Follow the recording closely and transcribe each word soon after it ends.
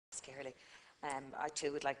Caherly. I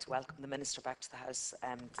too would like to welcome the Minister back to the House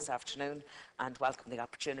this afternoon and welcome the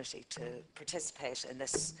opportunity to participate in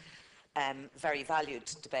this very valued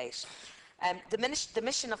debate. The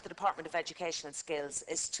mission of the Department of Education and Skills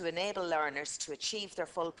is to enable learners to achieve their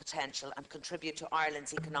full potential and contribute to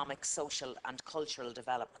Ireland's economic, social and cultural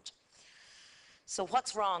development. So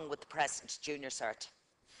what's wrong with the present Junior Cert?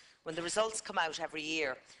 When the results come out every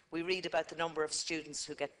year, we read about the number of students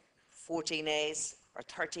who get 14 A's or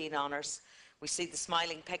 13 honours. We see the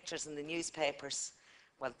smiling pictures in the newspapers.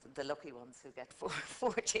 Well, the lucky ones who get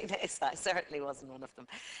 14 A's. I certainly wasn't one of them.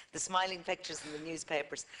 The smiling pictures in the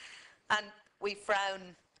newspapers. And we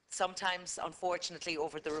frown sometimes, unfortunately,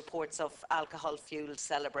 over the reports of alcohol-fuelled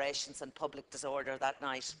celebrations and public disorder that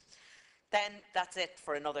night. Then that's it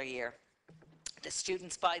for another year. The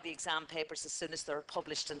students buy the exam papers as soon as they're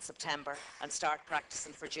published in September and start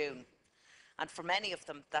practicing for June. And for many of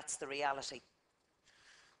them, that's the reality.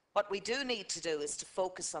 What we do need to do is to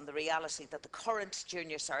focus on the reality that the current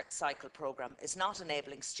Junior Cert cycle programme is not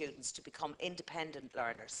enabling students to become independent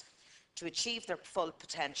learners, to achieve their full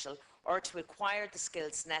potential, or to acquire the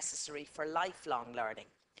skills necessary for lifelong learning.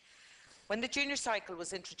 When the junior cycle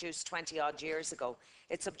was introduced 20-odd years ago,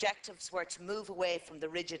 its objectives were to move away from the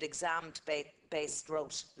rigid exam-based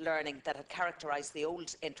rote learning that had characterised the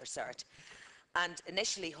old Intercert, and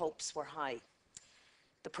initially hopes were high.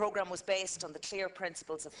 The programme was based on the clear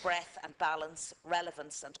principles of breadth and balance,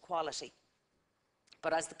 relevance and quality.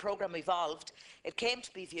 But as the programme evolved, it came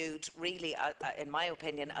to be viewed really, in my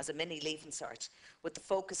opinion, as a mini Leaving Cert, with the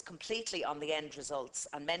focus completely on the end results,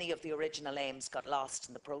 and many of the original aims got lost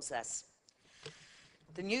in the process.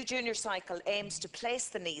 The new junior cycle aims to place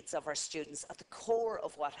the needs of our students at the core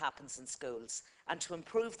of what happens in schools and to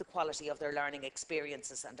improve the quality of their learning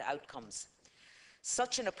experiences and outcomes.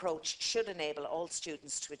 Such an approach should enable all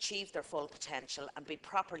students to achieve their full potential and be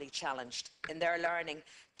properly challenged in their learning,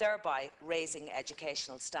 thereby raising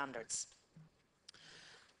educational standards.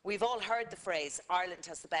 We've all heard the phrase, "Ireland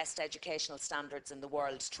has the best educational standards in the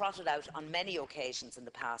world," trotted out on many occasions in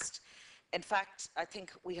the past. In fact, I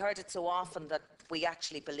think we heard it so often that we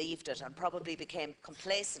actually believed it and probably became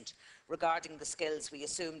complacent regarding the skills we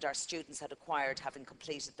assumed our students had acquired having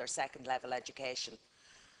completed their second-level education.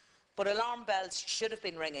 But alarm bells should have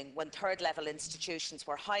been ringing when third-level institutions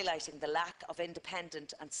were highlighting the lack of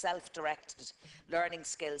independent and self-directed learning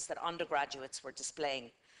skills that undergraduates were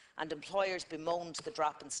displaying, and employers bemoaned the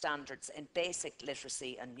drop in standards in basic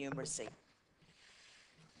literacy and numeracy.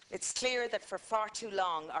 It's clear that for far too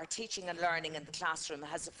long our teaching and learning in the classroom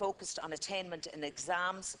has focused on attainment in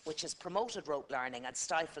exams, which has promoted rote learning and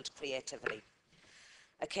stifled creativity.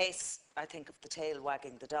 A case, I think, of the tail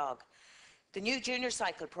wagging the dog. The new junior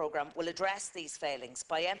cycle programme will address these failings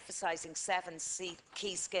by emphasising 7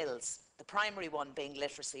 key skills, the primary one being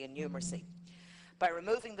literacy and numeracy. By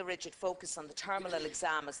removing the rigid focus on the terminal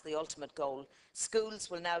exam as the ultimate goal, schools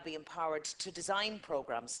will now be empowered to design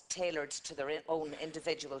programmes tailored to their own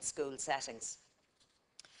individual school settings.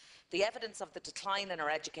 The evidence of the decline in our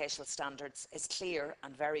educational standards is clear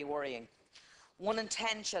and very worrying. 1 in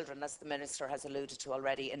 10 children, as the Minister has alluded to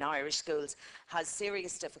already, in Irish schools has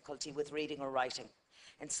serious difficulty with reading or writing.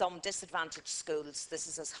 In some disadvantaged schools, this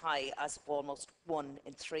is as high as almost 1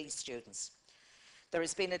 in 3 students. There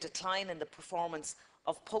has been a decline in the performance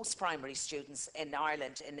of post-primary students in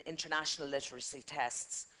Ireland in international literacy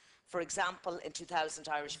tests. For example, in 2000,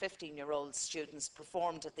 Irish 15-year-old students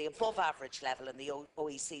performed at the above-average level in the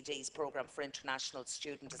OECD's Programme for International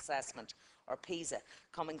Student Assessment, or PISA,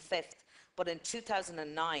 coming 5th. But in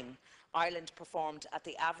 2009, Ireland performed at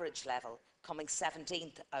the average level, coming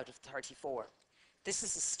 17th out of 34. This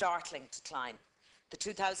is a startling decline. The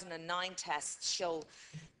 2009 tests show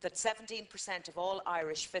that 17% of all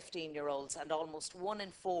Irish 15-year-olds and almost 1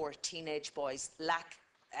 in 4 teenage boys lack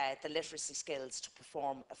the literacy skills to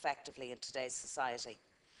perform effectively in today's society.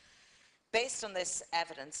 Based on this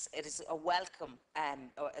evidence, it is a welcome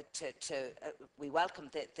we welcome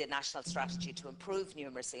the national strategy to improve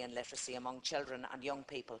numeracy and literacy among children and young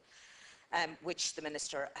people, which the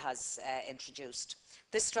Minister has introduced.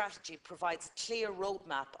 This strategy provides a clear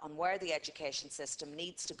roadmap on where the education system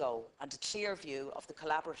needs to go and a clear view of the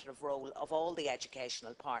collaborative role of all the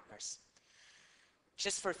educational partners.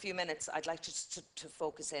 Just for a few minutes, I'd like to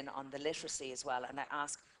focus in on the literacy as well, and I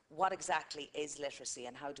ask, what exactly is literacy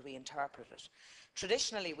and how do we interpret it?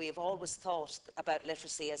 Traditionally, we have always thought about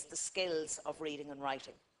literacy as the skills of reading and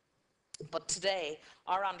writing. But today,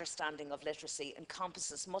 our understanding of literacy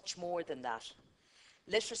encompasses much more than that.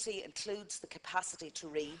 Literacy includes the capacity to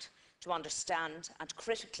read, to understand and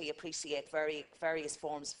critically appreciate various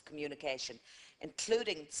forms of communication,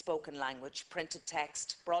 including spoken language, printed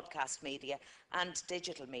text, broadcast media and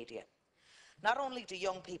digital media. Not only do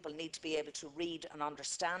young people need to be able to read and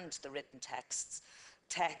understand the written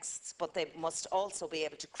texts, but they must also be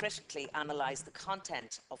able to critically analyse the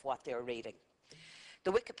content of what they're reading.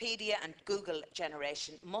 The Wikipedia and Google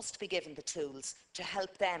generation must be given the tools to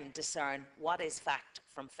help them discern what is fact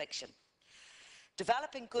from fiction.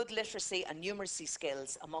 Developing good literacy and numeracy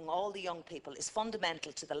skills among all the young people is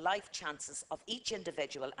fundamental to the life chances of each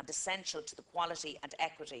individual and essential to the quality and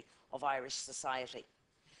equity of Irish society.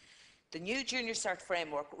 The new Junior Cert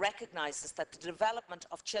framework recognises that the development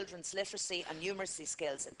of children's literacy and numeracy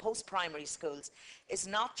skills in post-primary schools is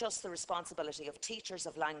not just the responsibility of teachers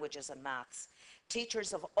of languages and maths.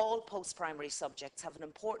 Teachers of all post-primary subjects have an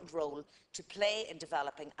important role to play in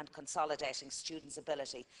developing and consolidating students'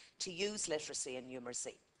 ability to use literacy and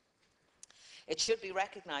numeracy. It should be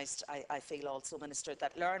recognised, I feel also, Minister,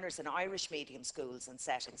 that learners in Irish medium schools and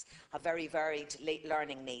settings have very varied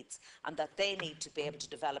learning needs and that they need to be able to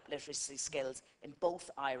develop literacy skills in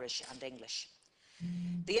both Irish and English.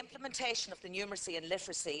 The implementation of the numeracy and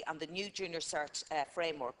literacy and the new Junior Cert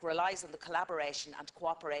framework relies on the collaboration and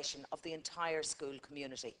cooperation of the entire school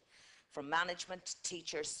community, from management,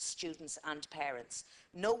 teachers, students and parents.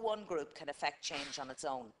 No one group can effect change on its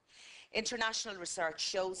own. International research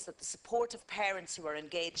shows that the support of parents who are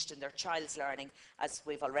engaged in their child's learning, as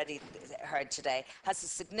we've already heard today, has a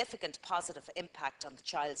significant positive impact on the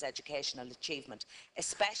child's educational achievement,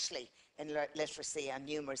 especially in literacy and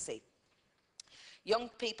numeracy.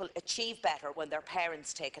 Young people achieve better when their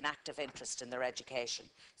parents take an active interest in their education,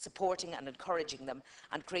 supporting and encouraging them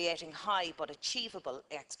and creating high but achievable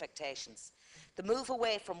expectations. The move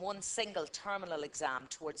away from one single terminal exam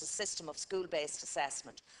towards a system of school-based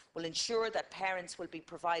assessment will ensure that parents will be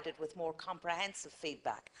provided with more comprehensive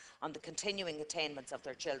feedback on the continuing attainments of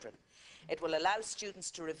their children. It will allow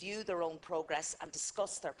students to review their own progress and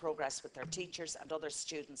discuss their progress with their teachers and other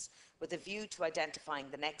students with a view to identifying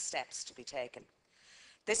the next steps to be taken.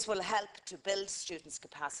 This will help to build students'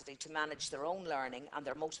 capacity to manage their own learning and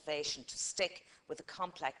their motivation to stick with a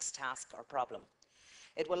complex task or problem.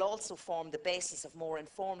 It will also form the basis of more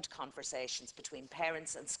informed conversations between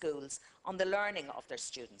parents and schools on the learning of their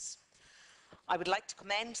students. I would like to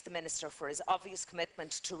commend the Minister for his obvious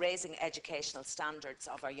commitment to raising educational standards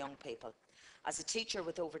of our young people. As a teacher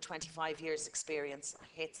with over 25 years' experience, I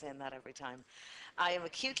hate saying that every time, I am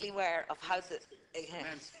acutely aware of how the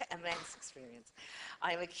immense experience.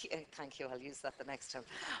 Thank you, I'll use that the next time.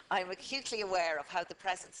 I am acutely aware of how the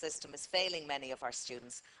present system is failing many of our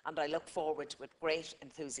students, and I look forward with great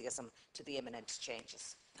enthusiasm to the imminent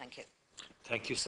changes. Thank you. Thank you.